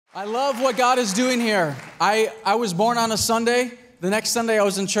I love what God is doing here. I was born on a Sunday. The next Sunday I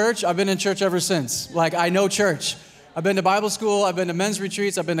was in church. I've been in church ever since. Like, I know church. I've been to Bible school. I've been to men's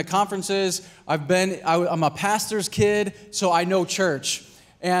retreats. I've been to conferences. I'm a pastor's kid, so I know church.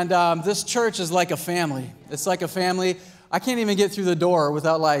 And this church is like a family. It's like a family. I can't even get through the door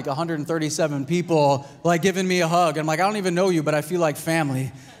without like 137 people like giving me a hug. I'm like, I don't even know you, but I feel like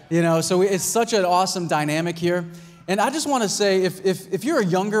family. You know, so it's such an awesome dynamic here. And I just want to say, if you're a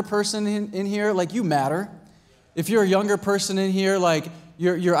younger person in here, like, you matter. If you're a younger person in here, like,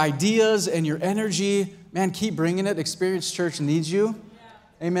 your ideas and your energy, man, keep bringing it. Experience Church needs you.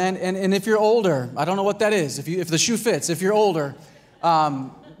 Amen. And if you're older, I don't know what that is. If the shoe fits, if you're older,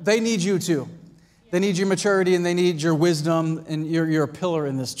 they need you too. They need your maturity and they need your wisdom, and you're a pillar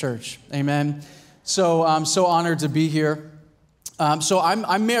in this church. Amen. So I'm so honored to be here. So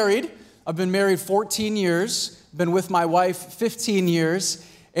I'm married. I've been married 14 years. Been with my wife 15 years.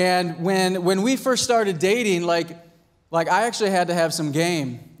 And when we first started dating, like I actually had to have some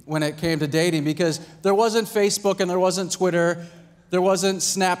game when it came to dating, because there wasn't Facebook and there wasn't Twitter. There wasn't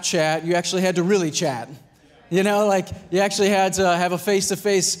Snapchat. You actually had to really chat. You know, like, you actually had to have a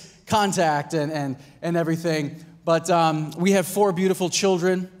face-to-face contact and everything. But we have 4 beautiful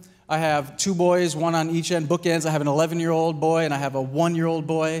children. I have 2 boys, one on each end, bookends. I have an 11-year-old boy and I have a 1-year-old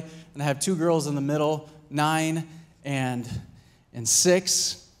boy. And I have 2 girls in the middle, 9 and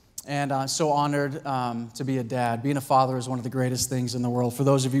 6. And I'm so honored to be a dad. Being a father is one of the greatest things in the world. For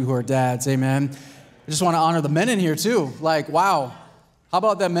those of you who are dads, amen. I just want to honor the men in here too. Like, wow. How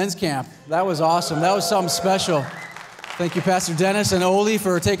about that men's camp? That was awesome. That was something special. Thank you, Pastor Dennis and Oli,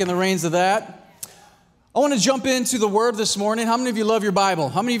 for taking the reins of that. I want to jump into the Word this morning. How many of you love your Bible?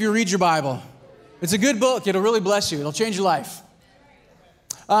 How many of you read your Bible? It's a good book. It'll really bless you. It'll change your life.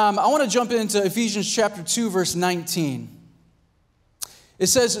 I want to jump into Ephesians chapter 2, verse 19. It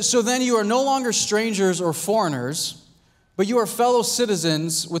says, "So then you are no longer strangers or foreigners, but you are fellow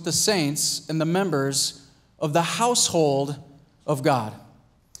citizens with the saints and the members of the household of God."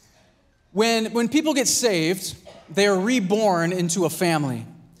 When people get saved, they are reborn into a family.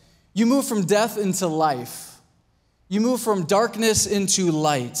 You move from death into life. You move from darkness into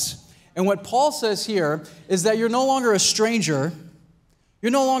light. And what Paul says here is that you're no longer a stranger.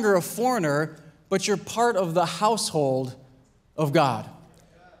 You're no longer a foreigner, but you're part of the household of God.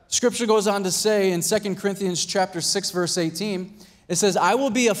 Scripture goes on to say in 2 Corinthians chapter 6, verse 18, it says, "I will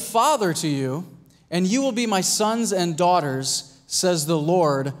be a father to you, and you will be my sons and daughters, says the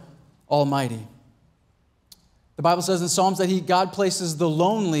Lord Almighty." The Bible says in Psalms that God places the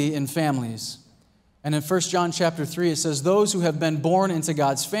lonely in families. And in 1 John chapter 3, it says, "Those who have been born into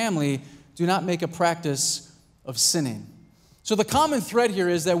God's family do not make a practice of sinning." So the common thread here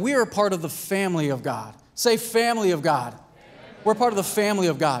is that we are part of the family of God. Say, family of God. We're part of the family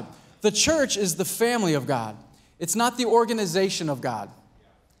of God. The church is the family of God. It's not the organization of God.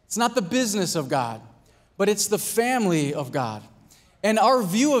 It's not the business of God, but it's the family of God. And our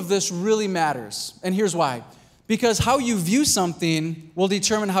view of this really matters. And here's why. Because how you view something will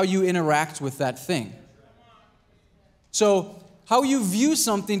determine how you interact with that thing. So how you view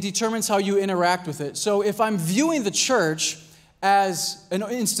something determines how you interact with it. So if I'm viewing the church as an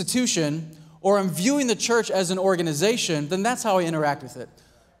institution, or I'm viewing the church as an organization, then that's how I interact with it.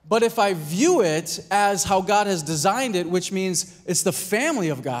 But if I view it as how God has designed it, which means it's the family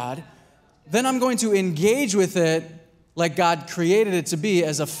of God, then I'm going to engage with it like God created it to be,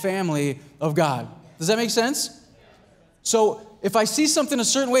 as a family of God. Does that make sense? So if I see something a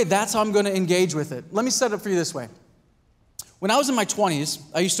certain way, that's how I'm going to engage with it. Let me set it up for you this way. When I was in my 20s,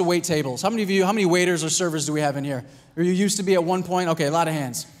 I used to wait tables. How many waiters or servers do we have in here? Or you used to be at one point? Okay, a lot of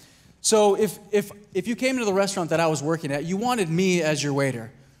hands. So if you came into the restaurant that I was working at, you wanted me as your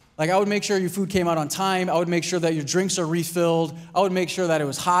waiter. Like, I would make sure your food came out on time. I would make sure that your drinks are refilled. I would make sure that it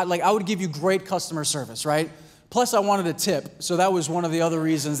was hot. Like, I would give you great customer service, right? Plus, I wanted a tip. So that was one of the other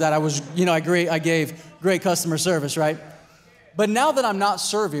reasons that I gave great customer service, right? But now that I'm not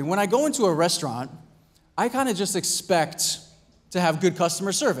serving, when I go into a restaurant, I kind of just expect to have good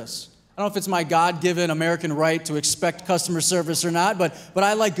customer service. I don't know if it's my God-given American right to expect customer service or not, but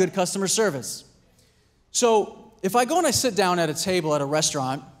I like good customer service. So if I go and I sit down at a table at a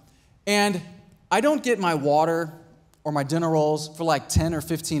restaurant and I don't get my water or my dinner rolls for like 10 or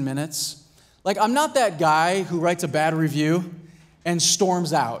 15 minutes, like, I'm not that guy who writes a bad review and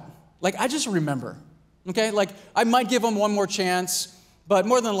storms out. Like, I just remember, okay? Like, I might give them one more chance, but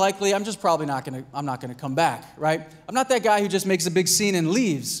more than likely, I'm not gonna come back, right? I'm not that guy who just makes a big scene and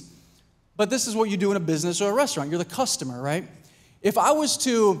leaves. But this is what you do in a business or a restaurant. You're the customer, right? If I was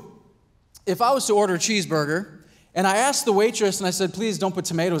to order a cheeseburger And I asked the waitress, and I said, please don't put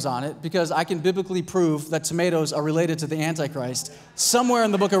tomatoes on it, because I can biblically prove that tomatoes are related to the Antichrist. Somewhere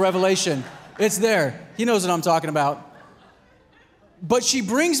in the book of Revelation, it's there. He knows what I'm talking about. But she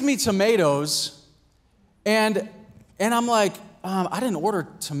brings me tomatoes, and I'm like, I didn't order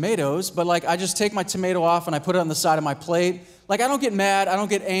tomatoes, but like I just take my tomato off and I put it on the side of my plate. Like I don't get mad, I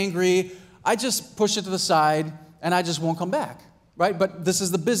don't get angry. I just push it to the side and I just won't come back, right? But this is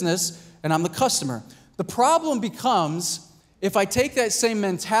the business and I'm the customer. The problem becomes if I take that same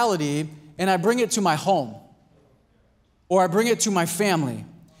mentality and I bring it to my home or I bring it to my family.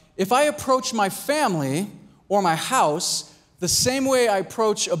 If I approach my family or my house the same way I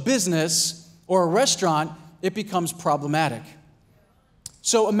approach a business or a restaurant, it becomes problematic.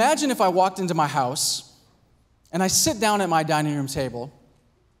 So imagine if I walked into my house and I sit down at my dining room table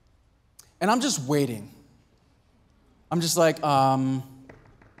and I'm just waiting. I'm just like,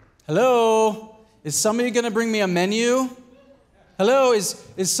 hello, is somebody gonna bring me a menu? Hello, is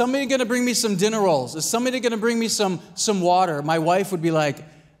somebody gonna bring me some dinner rolls? Is somebody gonna bring me some water? My wife would be like,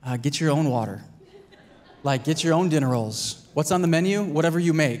 get your own water. Like, get your own dinner rolls. What's on the menu? Whatever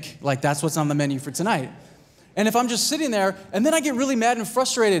you make. Like, that's what's on the menu for tonight. And if I'm just sitting there, and then I get really mad and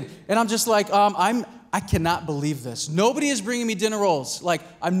frustrated, and I'm just like, I cannot believe this. Nobody is bringing me dinner rolls. Like,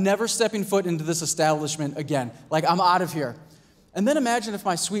 I'm never stepping foot into this establishment again. Like, I'm out of here. And then imagine if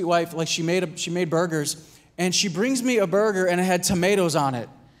my sweet wife, like, she made burgers, and she brings me a burger, and it had tomatoes on it.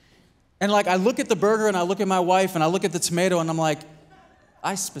 And, like, I look at the burger, and I look at my wife, and I look at the tomato, and I'm like,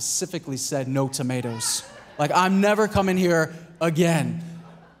 I specifically said no tomatoes. Like, I'm never coming here again.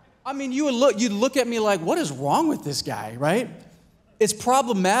 I mean, you'd look at me like, what is wrong with this guy, right? It's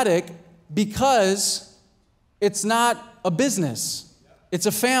problematic because it's not a business. It's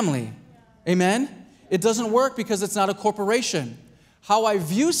a family. Amen? It doesn't work because it's not a corporation. How I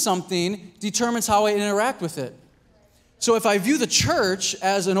view something determines how I interact with it. So if I view the church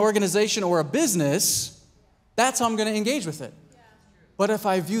as an organization or a business, that's how I'm going to engage with it. But if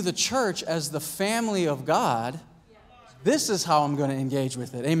I view the church as the family of God, this is how I'm going to engage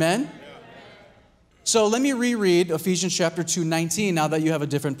with it. Amen? So let me reread Ephesians chapter 2:19 now that you have a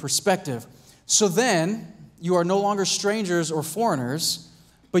different perspective. So then, you are no longer strangers or foreigners,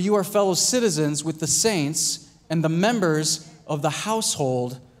 but you are fellow citizens with the saints and the members of the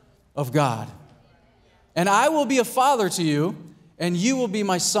household of God. And I will be a father to you, and you will be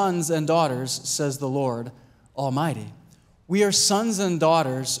my sons and daughters, says the Lord Almighty. We are sons and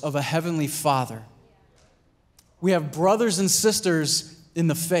daughters of a heavenly Father. We have brothers and sisters in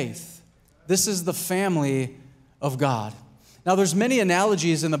the faith. This is the family of God. Now, there's many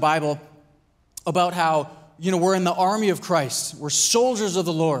analogies in the Bible about how, we're in the army of Christ. We're soldiers of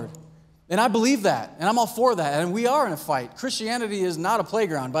the Lord. And I believe that, and I'm all for that, and we are in a fight. Christianity is not a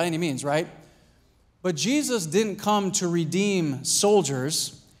playground by any means, right? But Jesus didn't come to redeem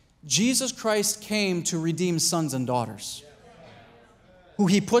soldiers. Jesus Christ came to redeem sons and daughters, who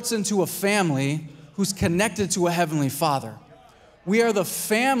he puts into a family who's connected to a heavenly Father. We are the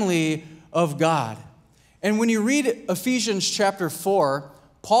family of God. And when you read Ephesians chapter 4,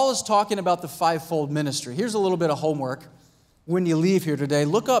 Paul is talking about the fivefold ministry. Here's a little bit of homework when you leave here today.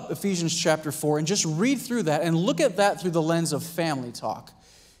 Look up Ephesians chapter 4 and just read through that and look at that through the lens of family talk.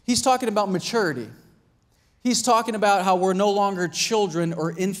 He's talking about maturity. He's talking about how we're no longer children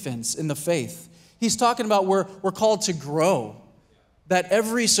or infants in the faith. He's talking about we're called to grow, that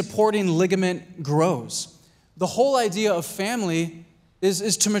every supporting ligament grows. The whole idea of family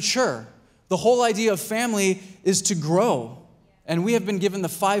is to mature. The whole idea of family is to grow. And we have been given the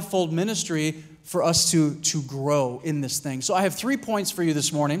fivefold ministry for us to grow in this thing. So I have 3 points for you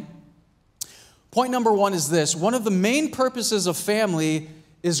this morning. Point number 1 is this. One of the main purposes of family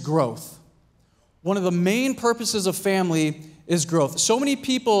is growth. One of the main purposes of family is growth. So many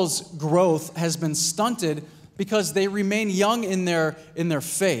people's growth has been stunted because they remain young in their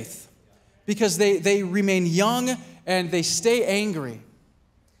faith. Because they remain young and they stay angry.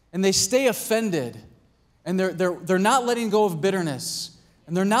 And they stay offended. And they're not letting go of bitterness.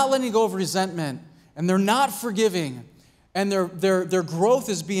 And they're not letting go of resentment. And they're not forgiving. And their growth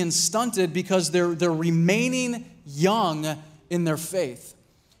is being stunted because they're remaining young in their faith.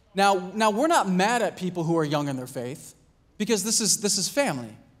 Now we're not mad at people who are young in their faith because this is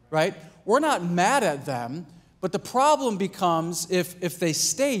family, right? We're not mad at them, but the problem becomes if they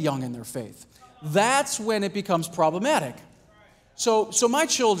stay young in their faith. That's when it becomes problematic. So my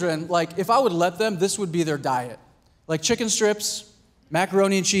children, like, if I would let them, this would be their diet. Like chicken strips,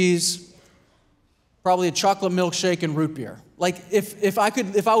 macaroni and cheese, probably a chocolate milkshake and root beer. Like, if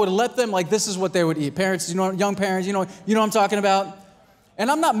I would let them, like, this is what they would eat. Parents, young parents, you know what I'm talking about? And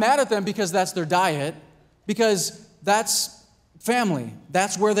I'm not mad at them because that's their diet, because that's family.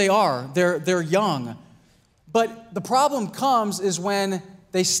 That's where they are. They're young. But the problem comes is when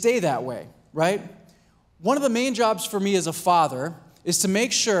they stay that way, right? One of the main jobs for me as a father is to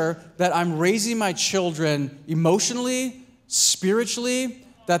make sure that I'm raising my children emotionally, spiritually,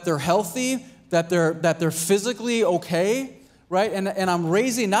 that they're healthy, that they're physically okay, right? And I'm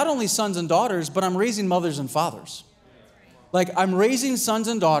raising not only sons and daughters, but I'm raising mothers and fathers. Like, I'm raising sons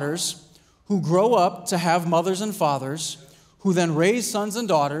and daughters who grow up to have mothers and fathers, who then raise sons and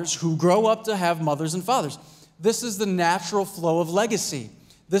daughters who grow up to have mothers and fathers. This is the natural flow of legacy.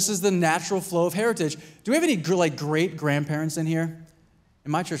 This is the natural flow of heritage. Do we have any great grandparents in here?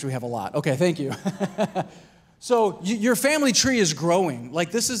 In my church, we have a lot. Okay, thank you. So your family tree is growing.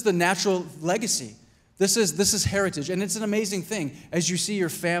 Like, this is the natural legacy. This is heritage, and it's an amazing thing as you see your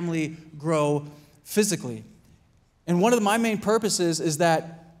family grow physically. And one of my main purposes is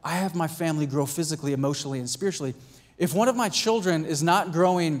that I have my family grow physically, emotionally, and spiritually. If one of my children is not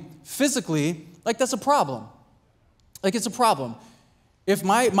growing physically, like, that's a problem. Like, it's a problem. If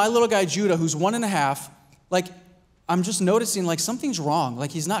my little guy, Judah, who's 1.5, like, I'm just noticing, like, something's wrong.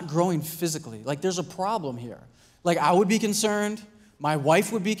 Like, he's not growing physically. Like, there's a problem here. Like, I would be concerned. My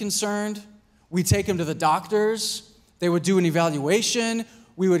wife would be concerned. We'd take him to the doctors. They would do an evaluation.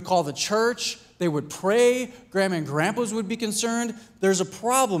 We would call the church. They would pray. Grandma and grandpas would be concerned. There's a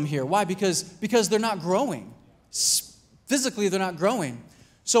problem here. Why? Because they're not growing. Physically, they're not growing.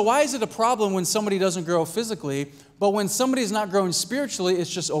 So why is it a problem when somebody doesn't grow physically, but when somebody's not growing spiritually, it's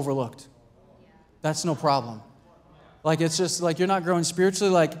just overlooked? That's no problem. Like, it's just like you're not growing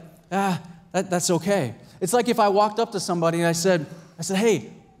spiritually, like, that's okay. It's like if I walked up to somebody and I said,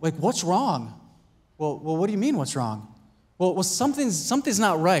 hey, like, what's wrong? Well, what do you mean what's wrong? Well, something's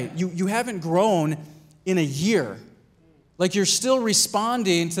not right. You haven't grown in a year. Like, you're still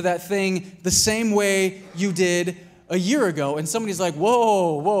responding to that thing the same way you did a year ago. And somebody's like,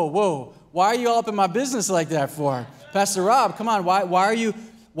 whoa. Why are you all up in my business like that for? Pastor Rob, come on, why are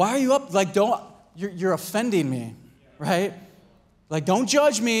you up? Like, you're offending me, right? Like, don't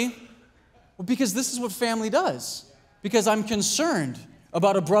judge me. Well, because this is what family does. Because I'm concerned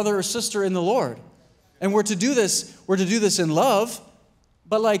about a brother or sister in the Lord. And we're to do this in love,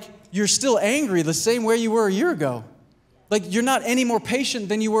 but, like, you're still angry the same way you were a year ago. Like, you're not any more patient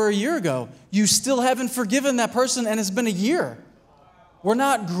than you were a year ago. You still haven't forgiven that person, and it's been a year. We're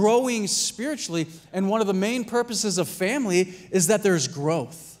not growing spiritually, and one of the main purposes of family is that there's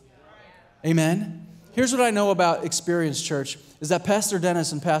growth. Amen? Here's what I know about Experience Church, is that Pastor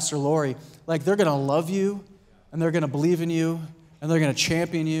Dennis and Pastor Lori, like, they're going to love you, and they're going to believe in you, and they're going to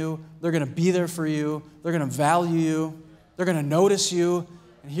champion you. They're going to be there for you. They're going to value you. They're going to notice you.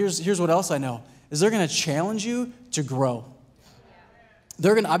 And here's what else I know, is they're going to challenge you to grow.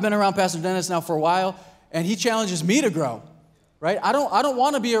 I've been around Pastor Dennis now for a while, and he challenges me to grow, right? I don't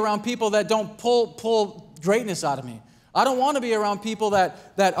want to be around people that don't pull greatness out of me. I don't want to be around people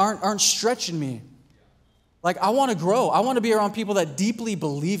that aren't stretching me. Like, I want to grow. I want to be around people that deeply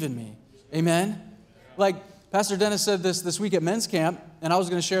believe in me. Amen? Like, Pastor Dennis said this week at men's camp, and I was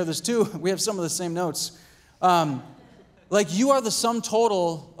going to share this too. We have some of the same notes. Like, you are the sum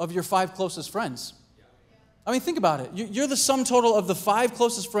total of your 5 closest friends. I mean, think about it. You're the sum total of the 5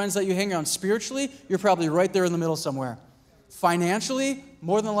 closest friends that you hang around. Spiritually, you're probably right there in the middle somewhere. Financially,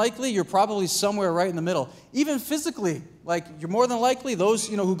 more than likely, you're probably somewhere right in the middle. Even physically, like, you're more than likely those,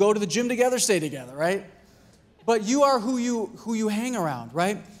 who go to the gym together stay together, right? But you are who you hang around,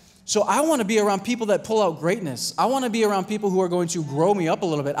 right? So I want to be around people that pull out greatness. I want to be around people who are going to grow me up a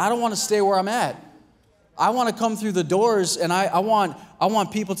little bit. I don't want to stay where I'm at. I want to come through the doors, and I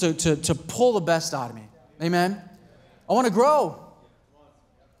want people to pull the best out of me. Amen? I want to grow.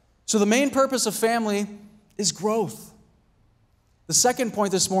 So the main purpose of family is growth. The second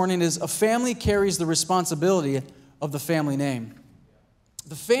point this morning is a family carries the responsibility of the family name.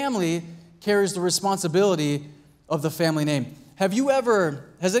 The family carries the responsibility of the family name.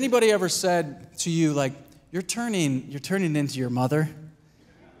 Has anybody ever said to you, like, you're turning into your mother?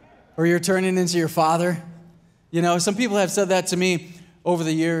 Or you're turning into your father? Some people have said that to me over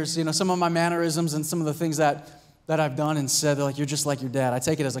the years. Some of my mannerisms and some of the things that I've done and said, they're like, you're just like your dad. I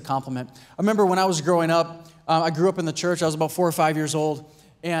take it as a compliment. I remember when I was growing up, I grew up in the church. I was about 4 or 5 years old.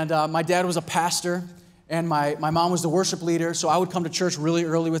 And my dad was a pastor. And my mom was the worship leader. So I would come to church really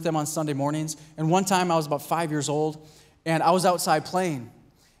early with them on Sunday mornings. And one time I was about 5 years old. And I was outside playing,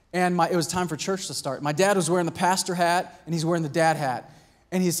 and it was time for church to start. My dad was wearing the pastor hat, and he's wearing the dad hat.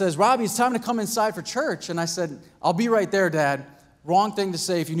 And he says, Robbie, it's time to come inside for church. And I said, I'll be right there, Dad. Wrong thing to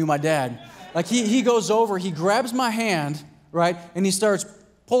say if you knew my dad. Like, he goes over, he grabs my hand, right, and he starts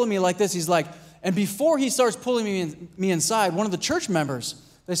pulling me like this. He's like, And before he starts pulling me inside, one of the church members,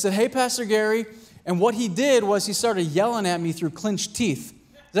 they said, hey, Pastor Gary. And what he did was he started yelling at me through clenched teeth.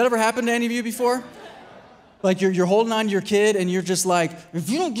 Has that ever happened to any of you before? Like you're holding on to your kid and you're just like, if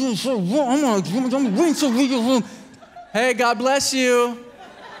you don't do this, I'm going to wait till we get home. Hey, God bless you.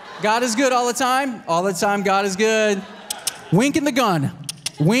 God is good all the time. All the time, God is good. Wink and the gun.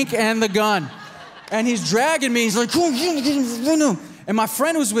 Wink and the gun. And he's dragging me. He's like, and my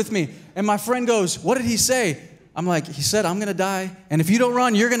friend was with me. And my friend goes, what did he say? I'm like, he said, I'm going to die. And if you don't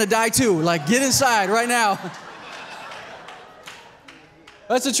run, you're going to die too. Like, get inside right now.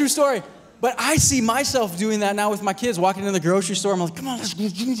 That's a true story. But I see myself doing that now with my kids, walking in the grocery store. I'm like, come on, let's go.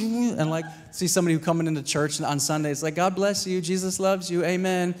 And like, see somebody who coming into church on Sunday. It's like, God bless you. Jesus loves you.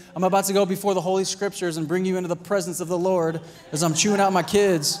 Amen. I'm about to go before the Holy Scriptures and bring you into the presence of the Lord as I'm chewing out my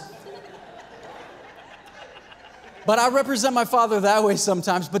kids. But I represent my father that way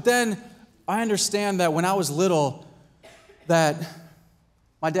sometimes. But then I understand that when I was little, that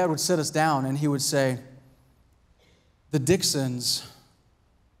my dad would sit us down and he would say, the Dixons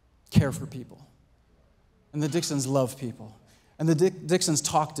care for people. And the Dixons love people. And the Dixons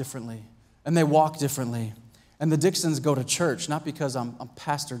talk differently. And they walk differently. And the Dixons go to church, not because I'm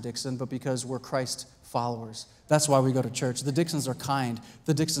Pastor Dixon, but because we're Christ followers. That's why we go to church. The Dixons are kind.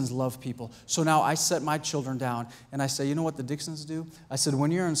 The Dixons love people. So now I set my children down and I say, you know what the Dixons do? I said,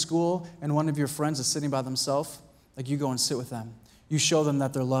 when you're in school and one of your friends is sitting by themselves, like you go and sit with them. You show them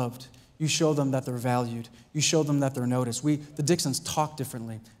that they're loved. You show them that they're valued. You show them that they're noticed. The Dixons talk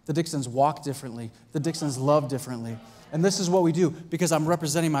differently. The Dixons walk differently. The Dixons love differently. And this is what we do. Because I'm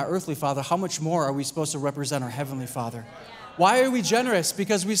representing my earthly father, how much more are we supposed to represent our heavenly Father? Why are we generous?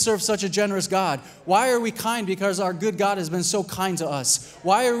 Because we serve such a generous God. Why are we kind? Because our good God has been so kind to us.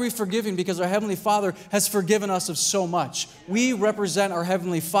 Why are we forgiving? Because our Heavenly Father has forgiven us of so much. We represent our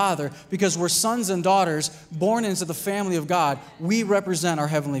Heavenly Father because we're sons and daughters born into the family of God. We represent our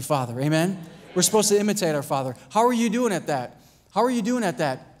Heavenly Father. Amen? We're supposed to imitate our Father. How are you doing at that? How are you doing at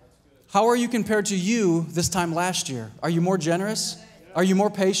that? How are you compared to you this time last year? Are you more generous? Are you more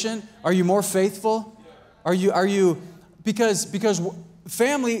patient? Are you more faithful? Are you because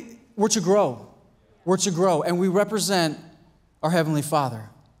family, we're to grow. We're to grow, and we represent our Heavenly Father.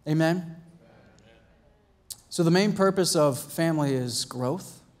 Amen? So the main purpose of family is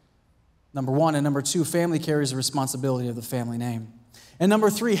growth, number one. And number two, family carries the responsibility of the family name. And number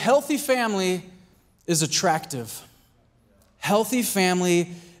three, healthy family is attractive. Healthy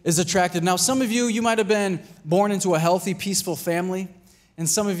family is attractive. Now, some of you might have been born into a healthy, peaceful family, and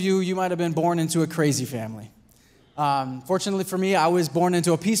some of you might have been born into a crazy family. Fortunately for me, I was born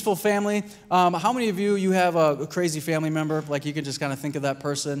into a peaceful family. How many of you have a crazy family member? Like you can just kind of think of that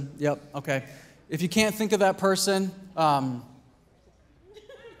person? Yep, okay. If you can't think of that person,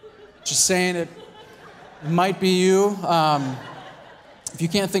 just saying it might be you. If you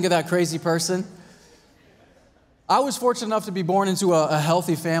can't think of that crazy person. I was fortunate enough to be born into a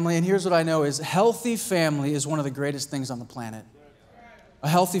healthy family, and here's what I know is healthy family is one of the greatest things on the planet. A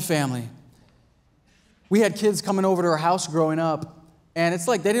healthy family. We had kids coming over to our house growing up, and it's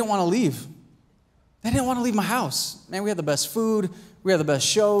like they didn't want to leave. They didn't want to leave my house. Man, we had the best food. We had the best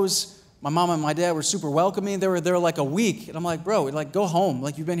shows. My mom and my dad were super welcoming. They were there like a week, and I'm like, bro, like go home.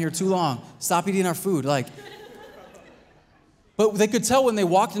 Like you've been here too long. Stop eating our food. Like, but they could tell when they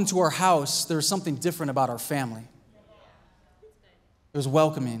walked into our house, there was something different about our family. It was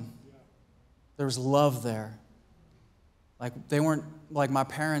welcoming. There was love there. Like they weren't, like my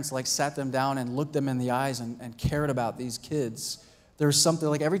parents like sat them down and looked them in the eyes and cared about these kids. There was something,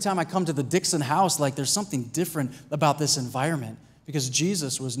 like every time I come to the Dixon house, like there's something different about this environment because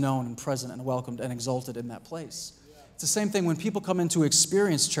Jesus was known and present and welcomed and exalted in that place. It's the same thing when people come into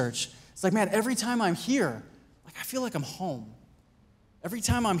Experience Church. It's like, man, every time I'm here, like I feel like I'm home. Every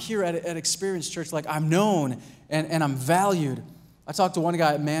time I'm here at Experience Church, like I'm known and I'm valued. I talked to one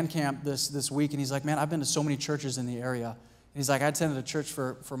guy at Man Camp this week, and he's like, man, I've been to so many churches in the area. And he's like, I attended a church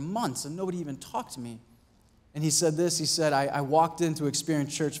for months, and nobody even talked to me. And he said this, he said, I walked into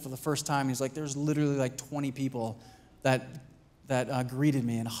Experience Church for the first time. He's like, there's literally like 20 people that greeted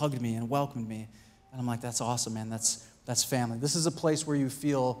me and hugged me and welcomed me. And I'm like, that's awesome, man. That's family. This is a place where you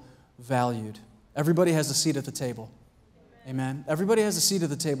feel valued. Everybody has a seat at the table. Amen. Everybody has a seat at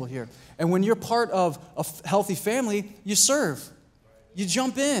the table here. And when you're part of a healthy family, you serve. You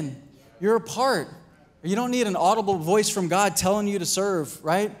jump in. You're a part. You don't need an audible voice from God telling you to serve,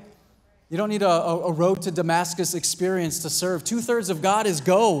 right? You don't need a road to Damascus experience to serve. 2/3 of God is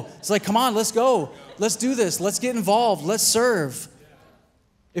go. It's like, come on, let's go. Let's do this. Let's get involved. Let's serve.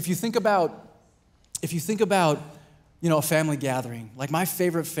 If you think about a family gathering. Like my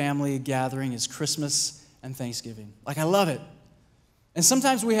favorite family gathering is Christmas and Thanksgiving. Like I love it. And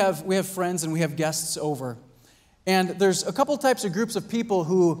sometimes we have friends and we have guests over. And there's a couple types of groups of people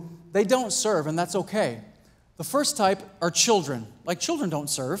who they don't serve, and that's okay. The first type are children. Like children don't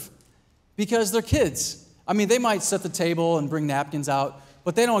serve because they're kids. I mean, they might set the table and bring napkins out,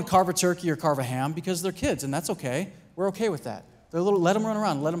 but they don't carve a turkey or carve a ham because they're kids, and that's okay. We're okay with that. Let them run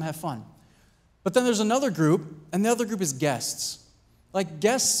around, let them have fun. But then there's another group, and the other group is guests. Like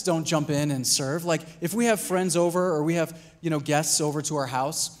guests don't jump in and serve. Like if we have friends over or we have, guests over to our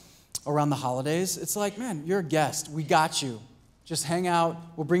house around the holidays, it's like, man, you're a guest. We got you. Just hang out.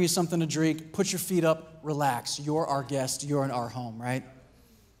 We'll bring you something to drink. Put your feet up. Relax. You're our guest. You're in our home, right?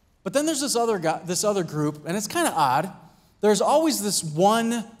 But then there's this other group, and it's kind of odd. There's always this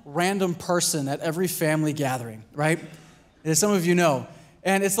one random person at every family gathering, right? As some of you know.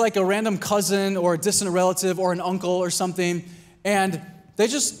 And it's like a random cousin or a distant relative or an uncle or something. And they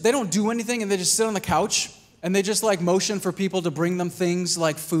don't do anything, and they just sit on the couch, and they just like motion for people to bring them things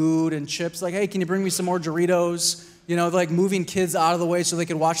like food and chips. Like, hey, can you bring me some more Doritos? Like moving kids out of the way so they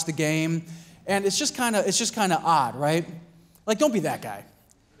could watch the game. And it's just kind of odd, right? Like, don't be that guy.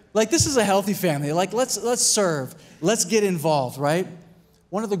 Like, this is a healthy family. Like, let's serve. Let's get involved, right?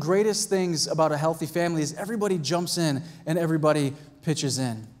 One of the greatest things about a healthy family is everybody jumps in and everybody pitches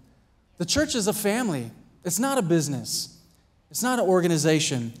in. The church is a family. It's not a business. It's not an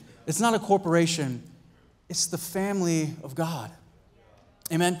organization. It's not a corporation. It's the family of God.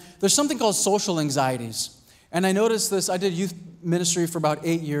 Amen? There's something called social anxieties. And I noticed this. I did youth ministry for about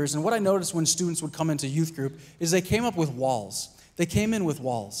 8 years. And what I noticed when students would come into youth group is they came up with walls. They came in with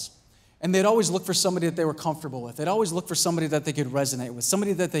walls. And they'd always look for somebody that they were comfortable with. They'd always look for somebody that they could resonate with,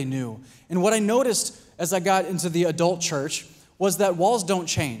 somebody that they knew. And what I noticed as I got into the adult church was that walls don't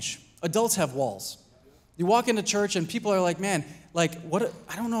change. Adults have walls. You walk into church and people are like, man, like, what?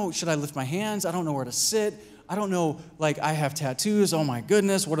 I don't know, should I lift my hands? I don't know where to sit. I don't know, like, I have tattoos. Oh my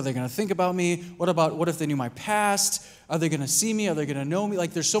goodness, what are they going to think about me? What if they knew my past? Are they going to see me? Are they going to know me?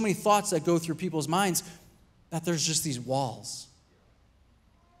 Like, there's so many thoughts that go through people's minds that there's just these walls.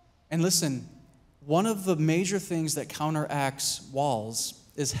 And listen, one of the major things that counteracts walls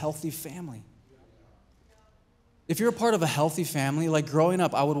is healthy family. If you're a part of a healthy family, like growing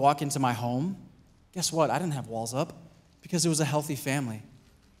up, I would walk into my home. Guess what? I didn't have walls up because it was a healthy family.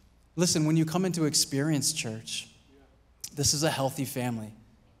 Listen, when you come into Experience Church, this is a healthy family.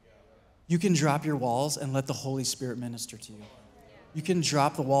 You can drop your walls and let the Holy Spirit minister to you. You can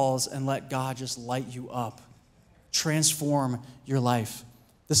drop the walls and let God just light you up, transform your life.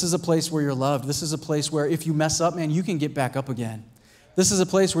 This is a place where you're loved. This is a place where if you mess up, man, you can get back up again. This is a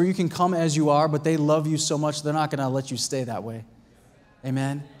place where you can come as you are, but they love you so much, they're not going to let you stay that way.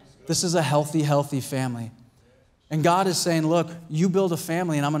 Amen? This is a healthy, healthy family. And God is saying, look, you build a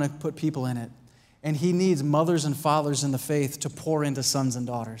family, and I'm going to put people in it. And He needs mothers and fathers in the faith to pour into sons and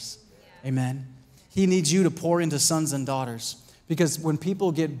daughters. Amen? He needs you to pour into sons and daughters. Because when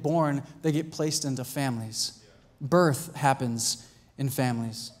people get born, they get placed into families. Birth happens in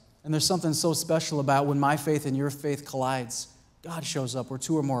families. And there's something so special about when my faith and your faith collides. God shows up where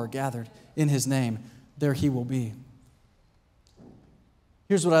two or more are gathered in His name. There He will be.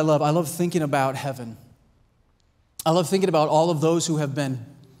 Here's what I love. I love thinking about heaven. I love thinking about all of those who have been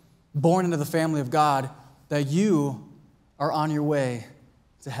born into the family of God, that you are on your way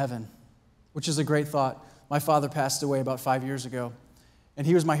to heaven, which is a great thought. My father passed away about 5 years ago, and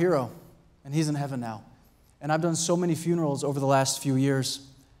he was my hero, and he's in heaven now. And I've done so many funerals over the last few years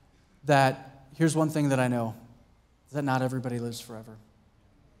that here's one thing that I know, is that not everybody lives forever.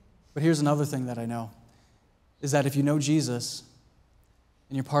 But here's another thing that I know, is that if you know Jesus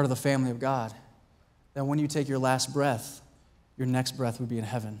and you're part of the family of God, then when you take your last breath, your next breath would be in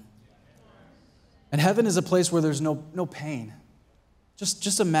heaven. And heaven is a place where there's no pain.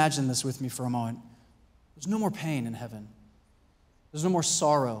 Just imagine this with me for a moment. There's no more pain in heaven. There's no more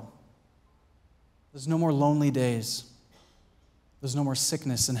sorrow. There's no more lonely days. There's no more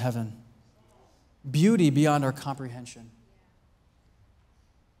sickness in heaven. Beauty beyond our comprehension.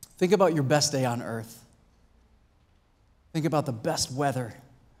 Think about your best day on earth. Think about the best weather,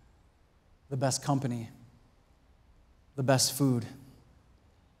 the best company, the best food.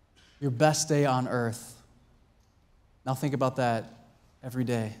 Your best day on earth. Now think about that every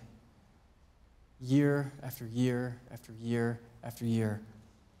day. Year after year after year after year.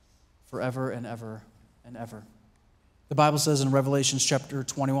 Forever and ever and ever. The Bible says in Revelation chapter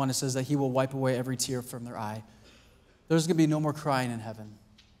 21, it says that He will wipe away every tear from their eye. There's going to be no more crying in heaven.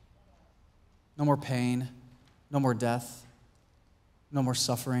 No more pain. No more death. No more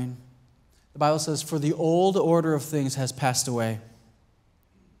suffering. The Bible says, for the old order of things has passed away.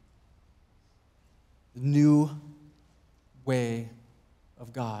 The new way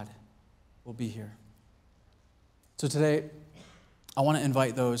of God will be here. So today, I want to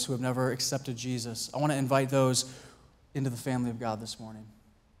invite those who have never accepted Jesus. I want to invite those into the family of God this morning.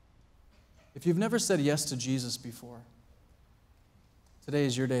 If you've never said yes to Jesus before, today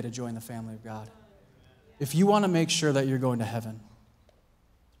is your day to join the family of God. If you want to make sure that you're going to heaven,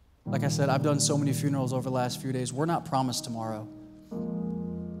 like I said, I've done so many funerals over the last few days. We're not promised tomorrow.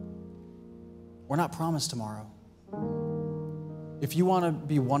 We're not promised tomorrow. If you want to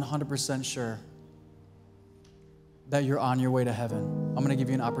be 100% sure that you're on your way to heaven, I'm going to give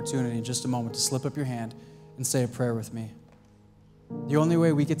you an opportunity in just a moment to slip up your hand and say a prayer with me. The only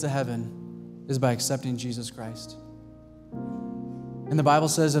way we get to heaven is by accepting Jesus Christ. And the Bible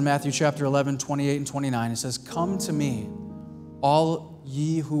says in Matthew chapter 11, 28 and 29, it says, come to me, all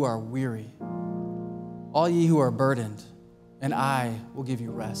ye who are weary, all ye who are burdened, and I will give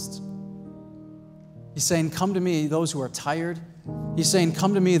you rest. He's saying, come to me, those who are tired. He's saying,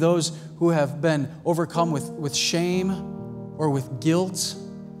 come to me, those who have been overcome with shame or with guilt.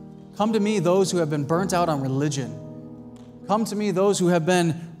 Come to me, those who have been burnt out on religion. Come to me, those who have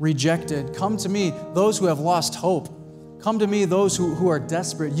been rejected. Come to me, those who have lost hope. Come to me, those who are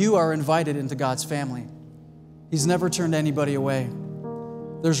desperate. You are invited into God's family. He's never turned anybody away.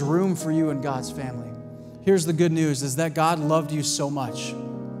 There's room for you in God's family. Here's the good news, is that God loved you so much.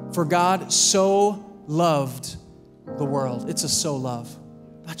 For God so loved the world. It's a so love.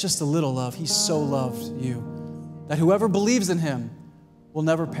 Not just a little love. He so loved you. That whoever believes in him will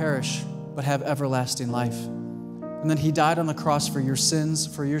never perish, but have everlasting life. And then he died on the cross for your sins,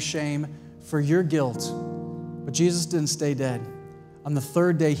 for your shame, for your guilt. But Jesus didn't stay dead. On the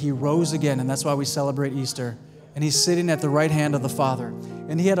third day, he rose again, and that's why we celebrate Easter. And he's sitting at the right hand of the Father.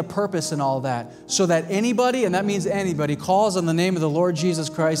 And he had a purpose in all that, so that anybody, and that means anybody, calls on the name of the Lord Jesus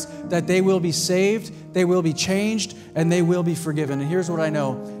Christ, that they will be saved, they will be changed, and they will be forgiven. And here's what I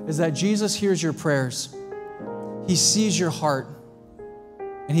know, is that Jesus hears your prayers. He sees your heart,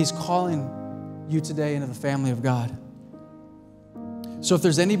 and he's calling you today into the family of God. So if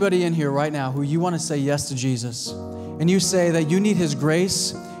there's anybody in here right now who you want to say yes to Jesus, and you say that you need his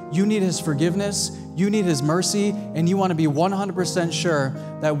grace, you need his forgiveness, you need his mercy, and you want to be 100% sure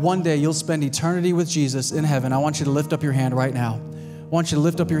that one day you'll spend eternity with Jesus in heaven, I want you to lift up your hand right now. I want you to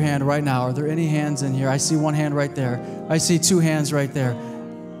lift up your hand right now. Are there any hands in here? I see one hand right there. I see two hands right there.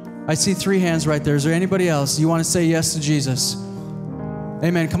 I see three hands right there. Is there anybody else? You want to say yes to Jesus?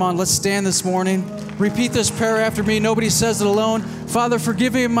 Amen. Come on, let's stand this morning. Repeat this prayer after me. Nobody says it alone. Father,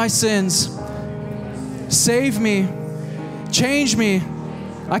 forgive me of my sins. Save me. Change me.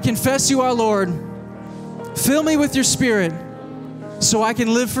 I confess you are Lord. Fill me with your Spirit so I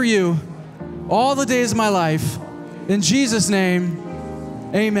can live for you all the days of my life. In Jesus' name,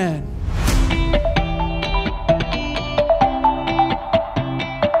 amen.